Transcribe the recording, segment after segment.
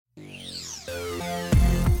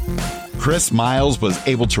Chris Miles was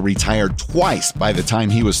able to retire twice by the time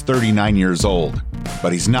he was 39 years old,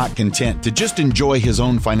 but he's not content to just enjoy his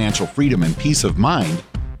own financial freedom and peace of mind.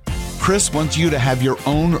 Chris wants you to have your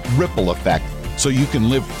own ripple effect so you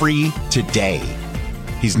can live free today.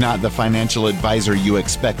 He's not the financial advisor you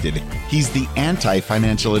expected. He's the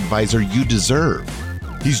anti-financial advisor you deserve.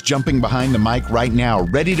 He's jumping behind the mic right now,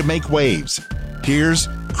 ready to make waves. Here's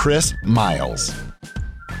Chris Miles.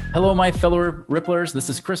 Hello, my fellow Ripplers. This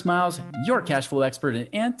is Chris Miles, your cash flow expert and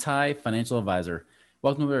anti-financial advisor.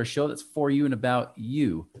 Welcome to our show that's for you and about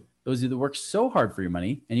you. Those of you that work so hard for your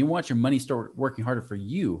money and you want your money to start working harder for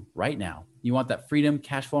you right now. You want that freedom,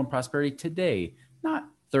 cash flow, and prosperity today, not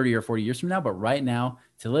 30 or 40 years from now, but right now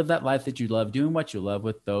to live that life that you love, doing what you love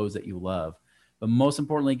with those that you love. But most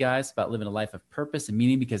importantly, guys, it's about living a life of purpose and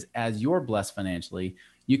meaning, because as you're blessed financially,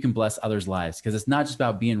 you can bless others' lives, because it's not just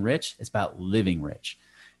about being rich, it's about living rich.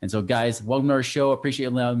 And so, guys, welcome to our show. Appreciate you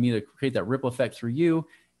allowing me to create that ripple effect through you.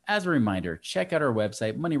 As a reminder, check out our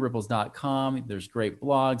website, moneyripples.com. There's great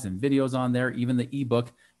blogs and videos on there, even the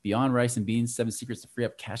ebook, Beyond Rice and Beans, 7 Secrets to Free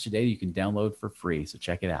Up Cash Today, you can download for free. So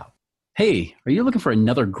check it out. Hey, are you looking for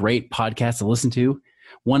another great podcast to listen to?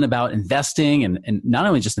 One about investing and not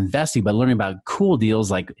only just investing, but learning about cool deals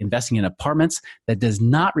like investing in apartments that does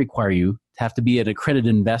not require you to have to be an accredited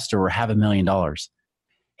investor or have $1 million.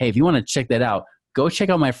 Hey, if you want to check that out, go check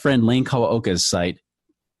out my friend Lane Kawaoka's site,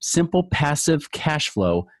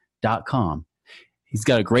 simplepassivecashflow.com. He's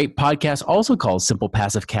got a great podcast also called Simple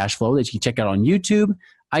Passive Cash Flow that you can check out on YouTube,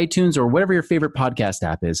 iTunes, or whatever your favorite podcast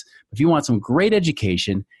app is. If you want some great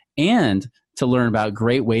education and to learn about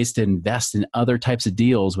great ways to invest in other types of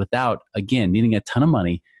deals without, again, needing a ton of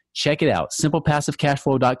money, check it out,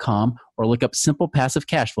 simplepassivecashflow.com, or look up Simple Passive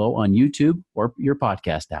Cash Flow on YouTube or your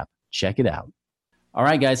podcast app. Check it out. All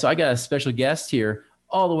right, guys, so I got a special guest here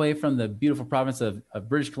all the way from the beautiful province of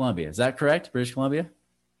British Columbia. Is that correct, British Columbia?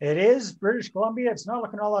 It is British Columbia. It's not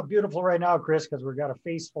looking all that beautiful right now, Chris, because we've got a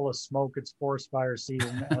face full of smoke. It's forest fire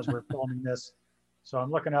season as we're filming this. So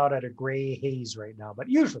I'm looking out at a gray haze right now, but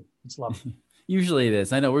usually it's lovely. Usually it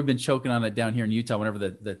is. I know we've been choking on it down here in Utah whenever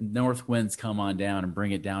the north winds come on down and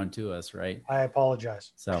bring it down to us, right? I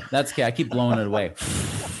apologize. So that's okay. I keep blowing it away,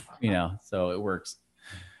 so it works.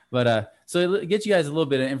 But so it gets you guys a little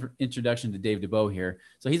bit of introduction to Dave Dubeau here.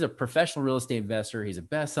 So he's a professional real estate investor. He's a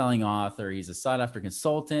best-selling author. He's a sought-after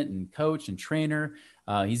consultant and coach and trainer.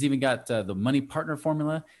 He's even got the money partner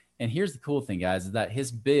formula. And here's the cool thing, guys, is that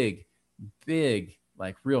his big,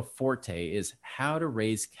 like real forte is how to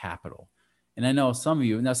raise capital. And I know some of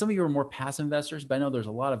you are more passive investors, but I know there's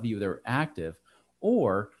a lot of you that are active,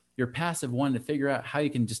 or you're passive wanting to figure out how you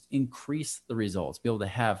can just increase the results, be able to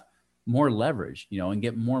have more leverage, and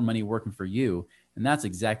get more money working for you. And that's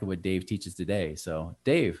exactly what Dave teaches today. So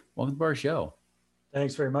Dave, welcome to our show.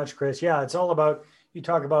 Thanks very much, Chris. Yeah, it's all about, you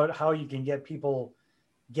talk about how you can get people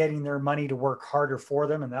getting their money to work harder for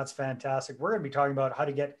them. And that's fantastic. We're going to be talking about how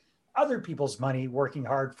to get other people's money working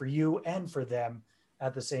hard for you and for them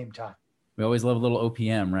at the same time. We always love a little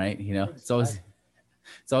OPM, right? It's always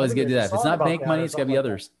good to do that. If it's not bank money, it's got to be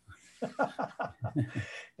others.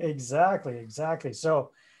 Exactly. So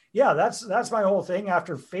yeah, that's my whole thing.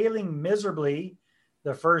 After failing miserably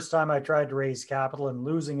the first time I tried to raise capital and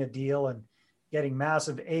losing a deal and getting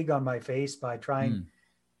massive egg on my face by trying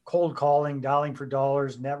cold calling, dialing for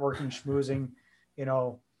dollars, networking, schmoozing,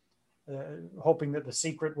 hoping that the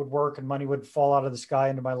secret would work and money would fall out of the sky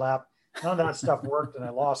into my lap. None of that stuff worked, and I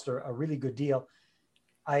lost a really good deal.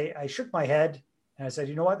 I shook my head and I said,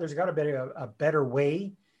 you know what? There's got to be a better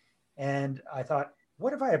way. And I thought,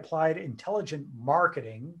 what if I applied intelligent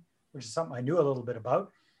marketing, which is something I knew a little bit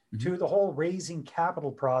about, to the whole raising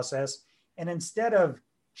capital process? And instead of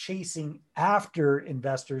chasing after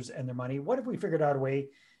investors and their money, what if we figured out a way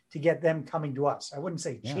to get them coming to us? I wouldn't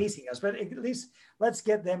say chasing us, but at least let's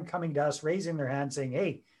get them coming to us, raising their hand, saying,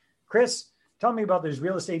 hey, Chris, tell me about those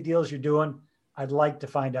real estate deals you're doing. I'd like to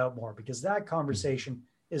find out more, because that conversation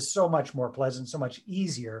is so much more pleasant, so much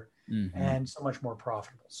easier, and so much more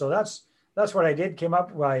profitable. So that's what I did. Came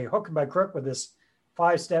up by hook and by crook with this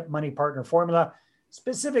 5-step money partner formula,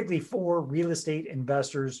 specifically for real estate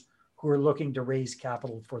investors who are looking to raise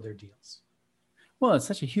capital for their deals. Well, it's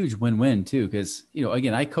such a huge win-win too, because,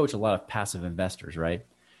 again, I coach a lot of passive investors, right?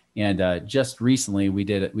 And just recently we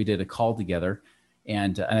did a call together,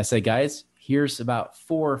 and I said, guys, here's about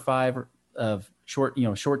 4 or 5 of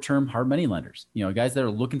short-term hard money lenders, guys that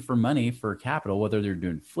are looking for money for capital, whether they're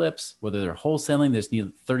doing flips, whether they're wholesaling, they just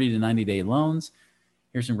need 30 to 90-day loans.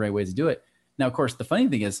 Here's some great ways to do it. Now, of course, the funny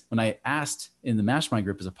thing is when I asked in the mastermind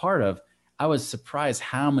group as a part of, I was surprised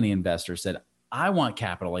how many investors said, I want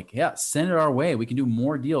capital. Like, yeah, send it our way. We can do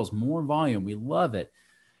more deals, more volume. We love it.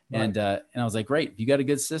 Right. And I was like, great. If you got a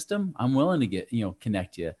good system, I'm willing to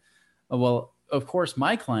connect you. Well, of course,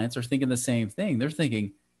 my clients are thinking the same thing. They're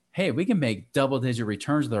thinking, hey, we can make double-digit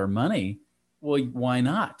returns with our money. Well, why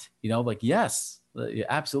not? Yes,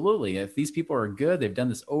 absolutely. If these people are good, they've done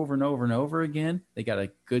this over and over and over again, they got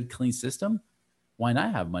a good, clean system, why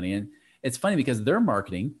not have money? And it's funny because their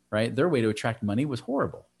marketing, right, their way to attract money was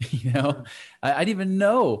horrible. I didn't even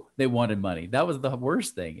know they wanted money. That was the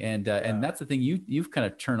worst thing. And that's the thing you've kind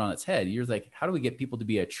of turned on its head. You're like, how do we get people to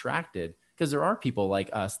be attracted? Because there are people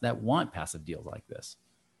like us that want passive deals like this.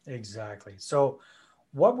 Exactly. So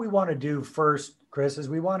what we want to do first, Chris, is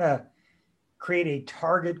we want to create a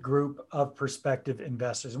target group of prospective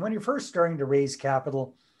investors. And when you're first starting to raise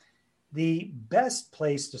capital, the best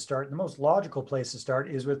place to start, the most logical place to start,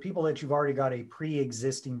 is with people that you've already got a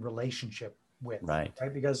pre-existing relationship with. Right?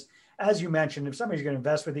 Because as you mentioned, if somebody's going to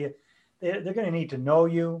invest with you, they're going to need to know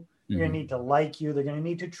you. They're going to need to like you. They're going to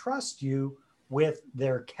need to trust you with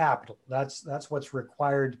their capital. That's what's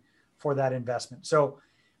required for that investment. So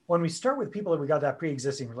when we start with people that we got that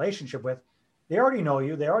pre-existing relationship with, they already know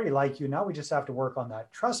you. They already like you. Now we just have to work on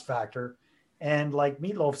that trust factor. And like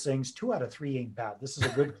Meatloaf sings, 2 out of 3 ain't bad. This is a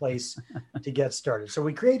good place to get started. So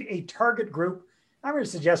we create a target group. I'm going to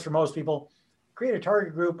suggest for most people, create a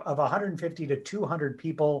target group of 150 to 200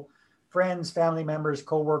 people, friends, family members,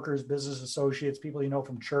 coworkers, business associates, people you know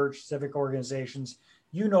from church, civic organizations.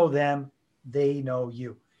 You know them, they know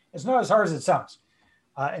you. It's not as hard as it sounds.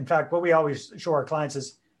 In fact, what we always show our clients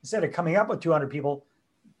is instead of coming up with 200 people,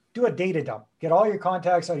 do a data dump. Get all your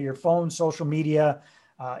contacts out of your phone, social media,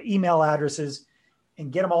 email addresses,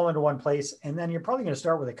 and get them all into one place. And then you're probably going to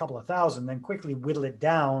start with a couple of thousand, then quickly whittle it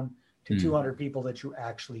down to 200 people that you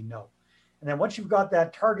actually know. And then once you've got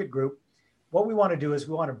that target group, what we want to do is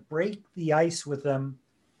we want to break the ice with them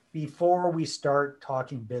before we start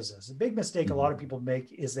talking business. A big mistake a lot of people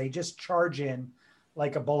make is they just charge in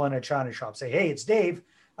like a bull in a china shop. Say, hey, it's Dave.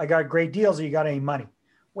 I got great deals. Have you got any money?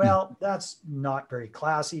 Well, that's not very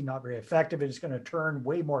classy, not very effective. It's going to turn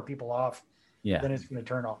way more people off than it's going to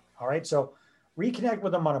turn on. All right. So reconnect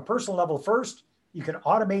with them on a personal level first. You can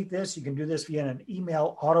automate this. You can do this via an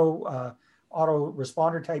email auto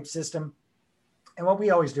responder type system. And what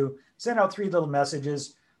we always do, send out 3 little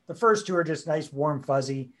messages. The first 2 are just nice, warm,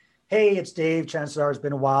 fuzzy. Hey, it's Dave. Chances are it's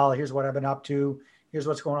been a while. Here's what I've been up to. Here's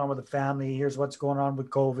what's going on with the family. Here's what's going on with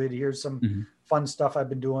COVID. Here's some fun stuff I've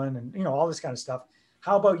been doing, and all this kind of stuff.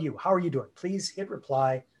 How about you? How are you doing? Please hit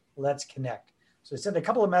reply. Let's connect. So send a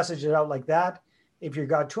couple of messages out like that. If you've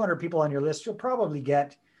got 200 people on your list, you'll probably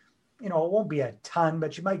get, it won't be a ton,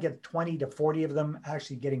 but you might get 20 to 40 of them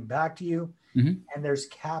actually getting back to you. And there's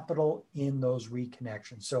capital in those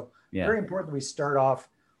reconnections. So very important we start off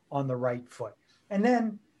on the right foot. And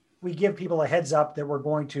then we give people a heads up that we're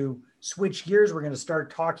going to switch gears. We're going to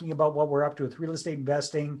start talking about what we're up to with real estate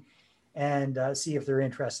investing and see if they're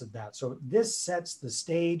interested in that. So this sets the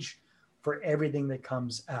stage for everything that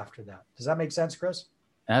comes after that. Does that make sense, Chris?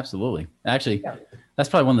 Absolutely. Actually, that's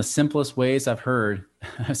probably one of the simplest ways I've heard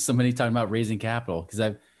somebody talking about raising capital, because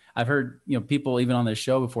I've heard, people even on this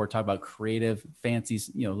show before talk about creative, fancy,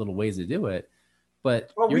 little ways to do it.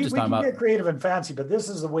 But you're just talking about get creative and fancy, but this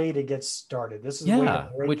is the way to get started. This is the way to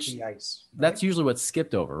break the ice. Right? That's usually what's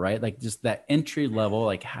skipped over, right? Like just that entry level,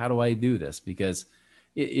 like, how do I do this? Because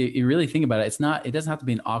you really think about it, it doesn't have to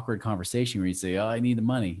be an awkward conversation where you say, oh, I need the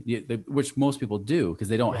money, which most people do because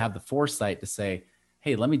they don't have the foresight to say,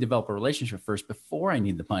 hey, let me develop a relationship first before I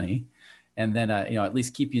need the money. And then, at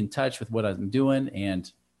least keep you in touch with what I'm doing.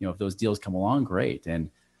 And, if those deals come along, great. And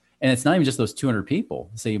it's not even just those 200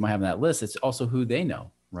 people, say you might have on that list. It's also who they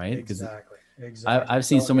know, right? Exactly. I've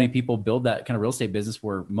seen so many people build that kind of real estate business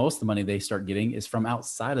where most of the money they start getting is from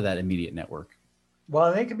outside of that immediate network.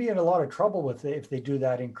 Well, they can be in a lot of trouble with it if they do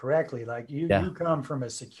that incorrectly. Like you come from a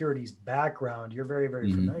securities background. You're very,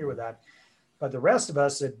 very familiar with that. But the rest of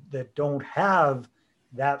us that don't have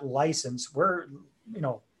that license, we're,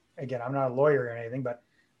 again, I'm not a lawyer or anything, but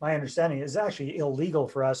my understanding is actually illegal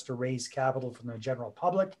for us to raise capital from the general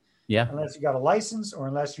public. Unless you got a license or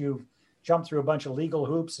unless you've jumped through a bunch of legal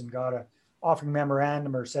hoops and got a offering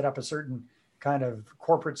memorandum or set up a certain kind of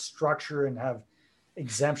corporate structure and have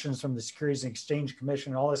exemptions from the Securities and Exchange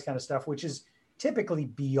Commission and all this kind of stuff, which is typically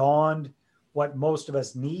beyond what most of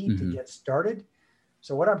us need to get started.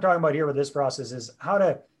 So what I'm talking about here with this process is how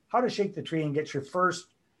to shake the tree and get your first,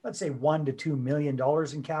 let's say, $1 to $2 million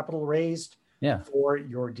in capital raised for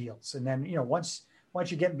your deals. And then, once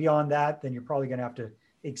you get beyond that, then you're probably going to have to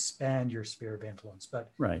expand your sphere of influence.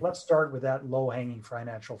 But let's start with that low-hanging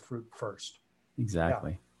financial fruit first.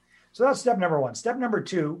 Exactly. Yeah. So that's step number one. Step number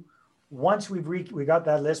two, once we got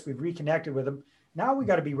that list, we've reconnected with them. Now we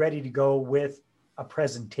got to be ready to go with a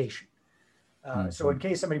presentation. So in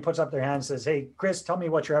case somebody puts up their hand and says, hey, Chris, tell me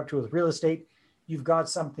what you're up to with real estate, you've got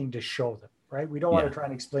something to show them, right? We don't want to try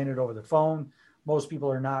and explain it over the phone. Most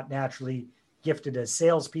people are not naturally gifted as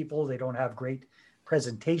salespeople. They don't have great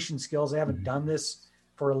presentation skills. They haven't done this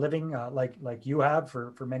for a living like you have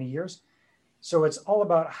for many years. So it's all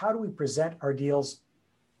about how do we present our deals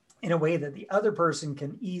in a way that the other person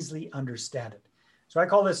can easily understand it. So I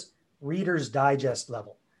call this Reader's Digest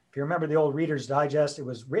level. If you remember the old Reader's Digest, it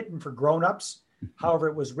was written for grown-ups. However,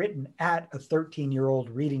 it was written at a 13-year-old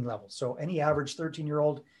reading level. So any average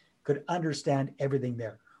 13-year-old could understand everything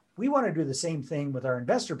there. We want to do the same thing with our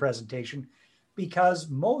investor presentation because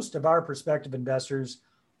most of our prospective investors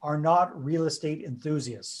are not real estate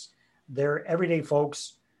enthusiasts. They're everyday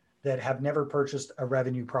folks that have never purchased a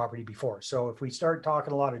revenue property before. So if we start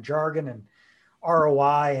talking a lot of jargon and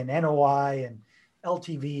ROI and NOI and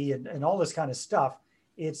LTV and all this kind of stuff,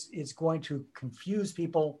 it's going to confuse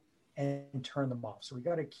people and turn them off. So we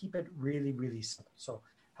got to keep it really, really simple. So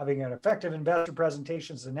having an effective investor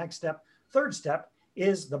presentation is the next step. Third step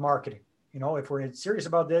is the marketing. If we're serious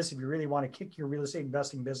about this, if you really want to kick your real estate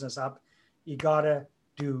investing business up, you got to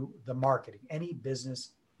do the marketing. Any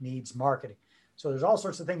business needs marketing. So there's all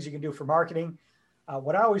sorts of things you can do for marketing.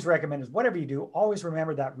 What I always recommend is whatever you do, always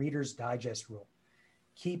remember that Reader's Digest rule.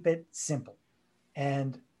 Keep it simple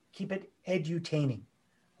and keep it edutaining.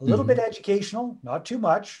 A little bit educational, not too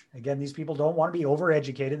much. Again, these people don't want to be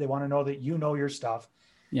overeducated. They want to know that you know your stuff.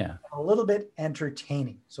 Yeah. A little bit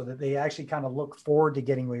entertaining so that they actually kind of look forward to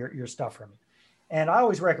getting your stuff from you. And I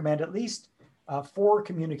always recommend at least 4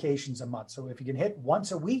 communications a month. So if you can hit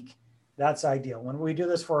once a week, that's ideal. When we do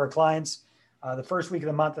this for our clients, the first week of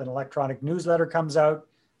the month, an electronic newsletter comes out.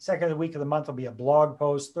 Second week of the month will be a blog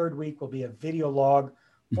post. Third week will be a video log.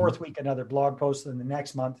 Fourth week, another blog post. And the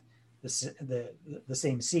next month, the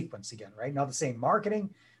same sequence again, right? Not the same marketing,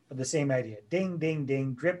 but the same idea. Ding, ding,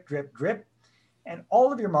 ding, drip, drip, drip. And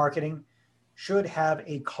all of your marketing should have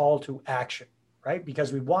a call to action, right?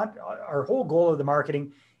 Because our whole goal of the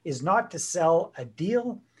marketing is not to sell a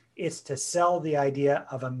deal. It's to sell the idea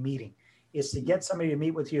of a meeting. It's to get somebody to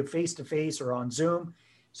meet with you face-to-face or on Zoom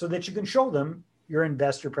so that you can show them your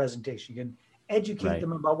investor presentation. You can educate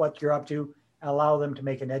them about what you're up to and allow them to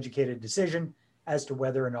make an educated decision as to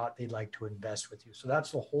whether or not they'd like to invest with you. So that's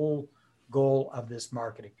the whole goal of this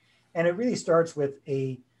marketing. And it really starts with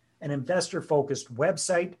an investor-focused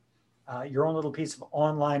website, your own little piece of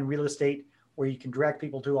online real estate where you can direct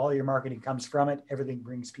people to. All your marketing comes from it. Everything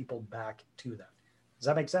brings people back to that. Does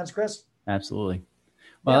that make sense, Chris? Absolutely.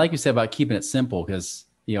 Well, I like you said about keeping it simple because,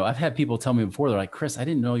 I've had people tell me before, they're like, Chris, I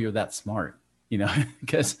didn't know you're that smart,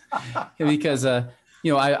 because I've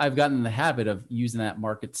gotten in the habit of using that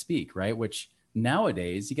market speak, right? Which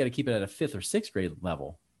nowadays you got to keep it at a 5th or 6th grade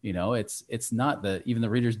level. It's not even the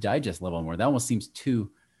Reader's Digest level anymore. That almost seems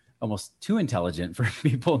almost too intelligent for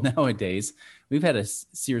people nowadays. We've had to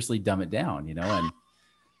seriously dumb it down,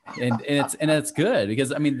 and it's good because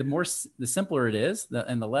the simpler it is,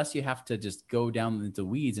 and the less you have to just go down into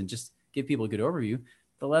weeds and just give people a good overview,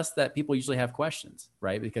 the less that people usually have questions,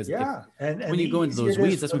 right? Because when you go into those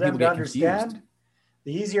weeds, that's when people get confused.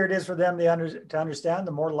 The easier it is for them to understand,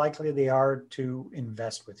 the more likely they are to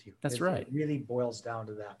invest with you. That's right. It really boils down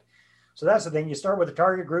to that. So that's the thing. You start with a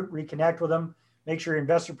target group, reconnect with them, make sure your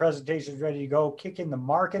investor presentation is ready to go, kick in the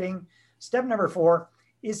marketing. Step number 4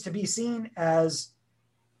 is to be seen as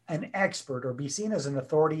an expert or be seen as an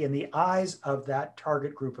authority in the eyes of that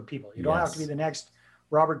target group of people. You don't have to be the next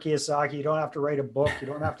Robert Kiyosaki. You don't have to write a book. You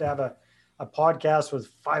don't have to have a podcast with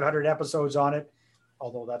 500 episodes on it,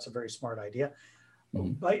 although that's a very smart idea.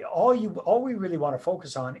 But all we really want to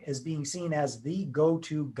focus on is being seen as the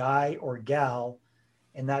go-to guy or gal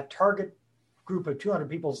in that target group of 200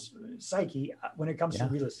 people's psyche when it comes to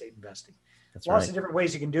real estate investing. That's Lots of different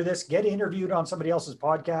ways you can do this. Get interviewed on somebody else's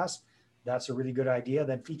podcast. That's a really good idea.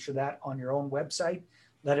 Then feature that on your own website.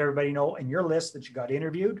 Let everybody know in your list that you got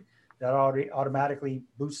interviewed. That already automatically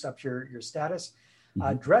boosts up your status.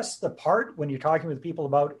 Dress the part when you're talking with people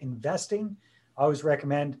about investing. I always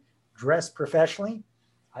recommend dress professionally.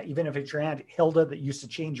 Even if it's your Aunt Hilda that used to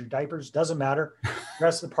change your diapers, doesn't matter.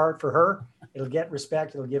 Dress the part for her. It'll get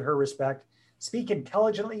respect. It'll give her respect. Speak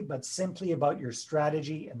intelligently, but simply about your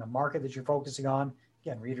strategy and the market that you're focusing on.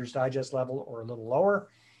 Again, Reader's Digest level or a little lower.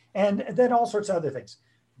 And then all sorts of other things.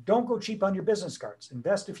 Don't go cheap on your business cards.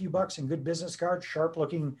 Invest a few bucks in good business cards, sharp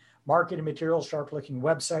looking marketing materials, sharp looking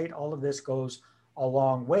website. All of this goes a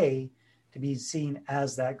long way to be seen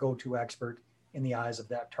as that go-to expert in the eyes of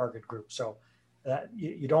that target group. So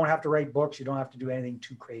You don't have to write books. You don't have to do anything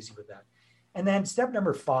too crazy with that. And then step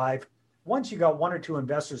number 5, once you got 1 or 2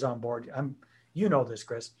 investors on board, you know this,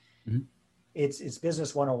 Chris, it's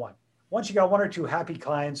business 101. Once you got 1 or 2 happy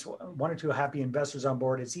clients, 1 or 2 happy investors on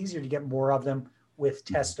board, it's easier to get more of them with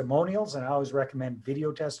testimonials. And I always recommend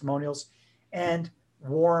video testimonials and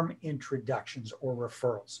warm introductions or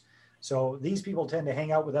referrals. So these people tend to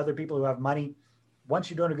hang out with other people who have money. Once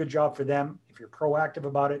you're doing a good job for them, if you're proactive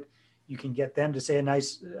about it, you can get them to say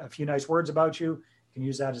a few nice words about you. You can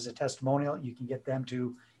use that as a testimonial. You can get them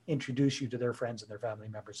to introduce you to their friends and their family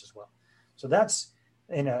members as well. So that's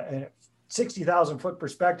in a 60,000 foot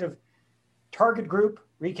perspective. Target group,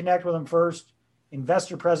 reconnect with them first,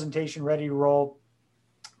 investor presentation ready to roll,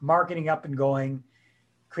 marketing up and going,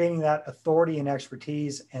 creating that authority and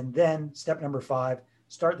expertise. And then step number 5,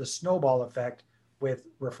 start the snowball effect with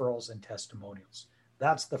referrals and testimonials.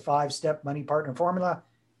 That's the 5-step money partner formula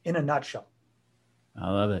in a nutshell. I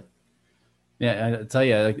love it. Yeah, I tell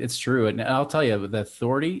you, it's true. And I'll tell you, the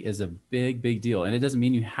authority is a big, big deal. And it doesn't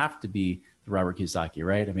mean you have to be the Robert Kiyosaki,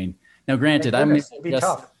 right? I mean, now granted, I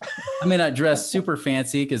may not dress super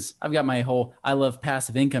fancy because I've got my whole I love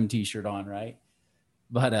passive income t-shirt on, right?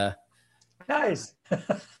 But nice.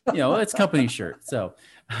 It's company shirt. So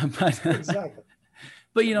exactly.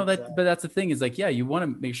 But but that's the thing is like, yeah, you want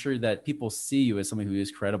to make sure that people see you as somebody who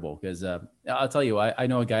is credible. Because I'll tell you, I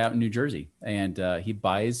know a guy out in New Jersey, and he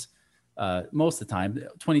buys most of the time.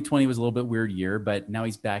 2020 was a little bit weird year, but now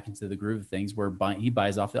he's back into the groove of things where he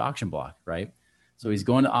buys off the auction block, right? So he's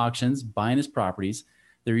going to auctions, buying his properties.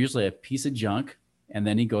 They're usually a piece of junk, and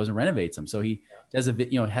then he goes and renovates them. So he does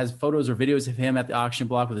has photos or videos of him at the auction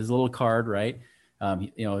block with his little card, right?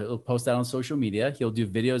 He'll post that on social media. He'll do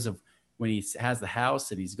videos of when he has the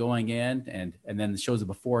house and he's going in, and then shows the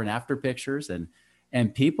before and after pictures, and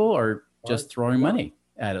people are just throwing money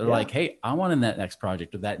at it. They're like, hey, I want in that next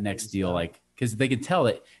project or that next deal, like, because they can tell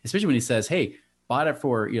it, especially when he says, hey, bought it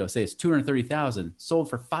for, say it's 230,000, sold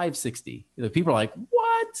for 560. People are like,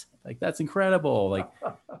 what? Like, that's incredible. Like,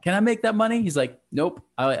 can I make that money? He's like, nope,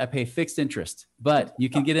 I pay fixed interest, but you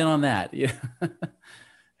can get in on that. Yeah.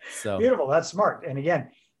 So beautiful. That's smart. And again,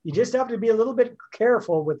 you just have to be a little bit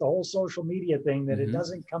careful with the whole social media thing that it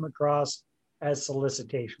doesn't come across as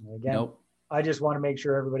solicitation. Again, I just want to make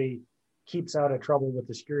sure everybody keeps out of trouble with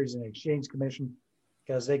the Securities and Exchange Commission,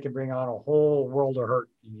 because they can bring on a whole world of hurt.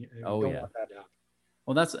 You don't want that to happen.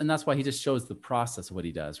 Well, that's why he just shows the process of what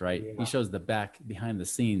he does, right? Yeah. He shows the behind the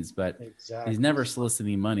scenes, but he's never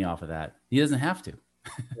soliciting money off of that. He doesn't have to.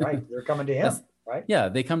 Right. They're coming to him, right? Yeah.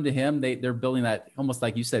 They come to him. They're building that, almost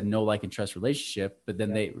like you said, no like and trust relationship, but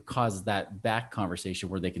then they cause that back conversation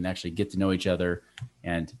where they can actually get to know each other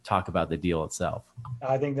and talk about the deal itself.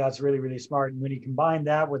 I think that's really, really smart. And when you combine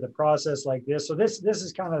that with a process like this, so this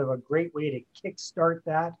is kind of a great way to kickstart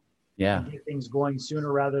that. Yeah. Get things going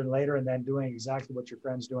sooner rather than later, and then doing exactly what your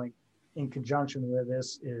friend's doing in conjunction with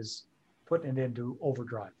this is putting it into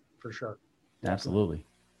overdrive for sure. Absolutely.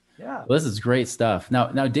 Yeah. Well, this is great stuff.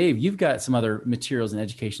 Now, Dave, you've got some other materials and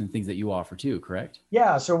education things that you offer too, correct?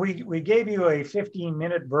 Yeah. So we gave you a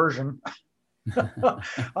 15-minute version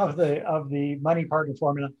of the money partner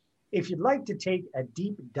formula. If you'd like to take a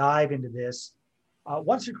deep dive into this,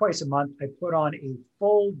 once or twice a month, I put on a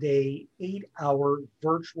full day, 8-hour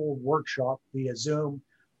virtual workshop via Zoom,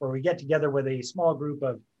 where we get together with a small group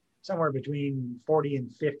of somewhere between 40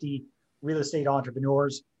 and 50 real estate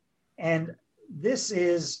entrepreneurs. And this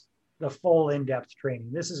is the full in-depth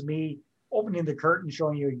training. This is me opening the curtain,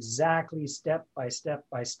 showing you exactly step by step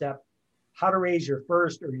by step how to raise your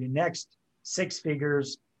first or your next 6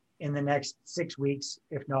 figures in the next 6 weeks,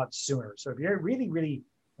 if not sooner. So if you're really, really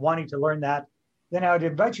wanting to learn that, then I would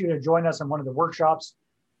invite you to join us on one of the workshops.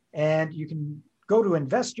 And you can go to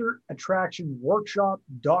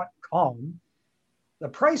investorattractionworkshop.com. The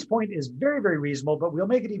price point is very, very reasonable, but we'll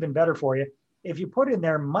make it even better for you. If you put in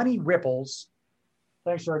there money ripples,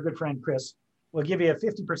 thanks to our good friend Chris, we'll give you a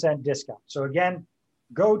 50% discount. So again,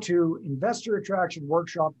 go to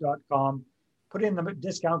investorattractionworkshop.com, put in the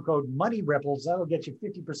discount code money ripples. That'll get you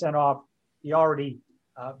 50% off the already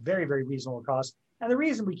very, very reasonable cost. And the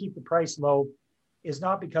reason we keep the price low is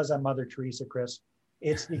not because I'm Mother Teresa, Chris.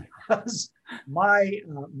 It's because my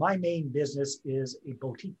main business is a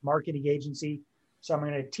boutique marketing agency. So I'm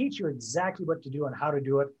going to teach you exactly what to do and how to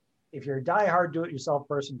do it. If you're a diehard do-it-yourself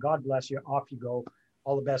person, God bless you, off you go.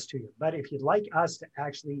 All the best to you. But if you'd like us to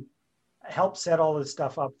actually help set all this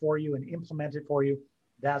stuff up for you and implement it for you,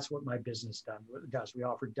 that's what my business does. We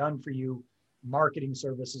offer done-for-you marketing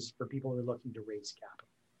services for people who are looking to raise capital.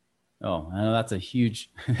 Oh, I know that's a huge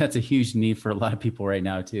need for a lot of people right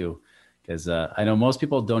now too. because I know most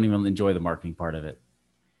people don't even enjoy the marketing part of it.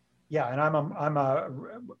 Yeah, and I'm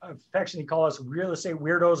affectionately call us real estate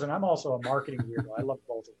weirdos, and I'm also a marketing weirdo. I love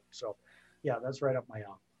both of them. So, yeah, that's right up my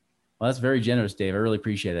alley. Well, that's very generous, Dave. I really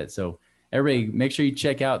appreciate it. So, everybody, make sure you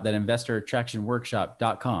check out that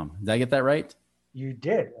investorattractionworkshop.com. Did I get that right? You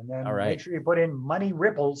did, and then all right, make sure you put in Money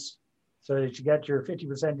Ripples so that you get your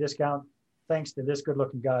 50% discount. Thanks to this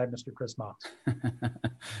good-looking guy, Mr. Chris Miles.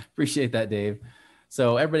 Appreciate that, Dave.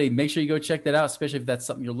 So, everybody, make sure you go check that out, especially if that's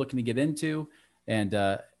something you're looking to get into. And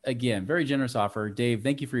again, very generous offer. Dave,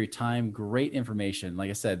 thank you for your time. Great information. Like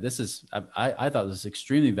I said, this is, I thought this was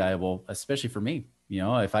extremely valuable, especially for me. You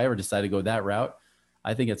know, if I ever decide to go that route,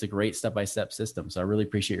 I think it's a great step-by-step system. So I really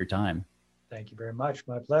appreciate your time. Thank you very much.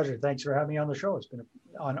 My pleasure. Thanks for having me on the show. It's been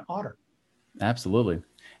an honor. Absolutely.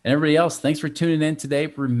 And everybody else, thanks for tuning in today.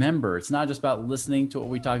 Remember, it's not just about listening to what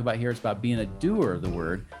we talk about here. It's about being a doer of the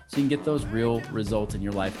word so you can get those real results in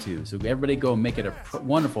your life too. So everybody go and make it a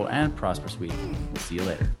wonderful and prosperous week. We'll see you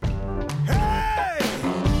later.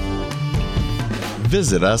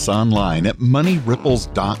 Visit us online at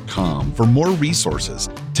moneyripples.com for more resources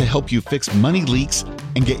to help you fix money leaks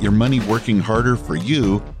and get your money working harder for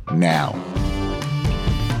you now.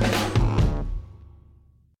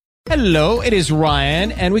 Hello, it is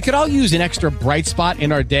Ryan, and we could all use an extra bright spot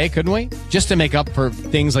in our day, couldn't we? Just to make up for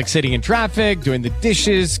things like sitting in traffic, doing the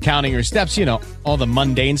dishes, counting your steps, you know, all the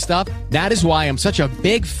mundane stuff. That is why I'm such a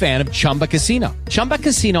big fan of Chumba Casino. Chumba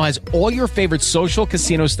Casino has all your favorite social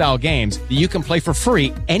casino-style games that you can play for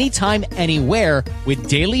free anytime, anywhere with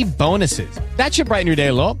daily bonuses. That should brighten your day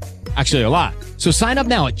a little. Actually, a lot. So sign up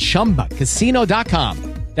now at ChumbaCasino.com.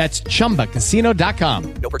 That's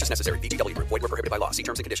ChumbaCasino.com. No purchase necessary. VGW Group. Void where prohibited by law. See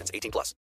terms and conditions. 18+.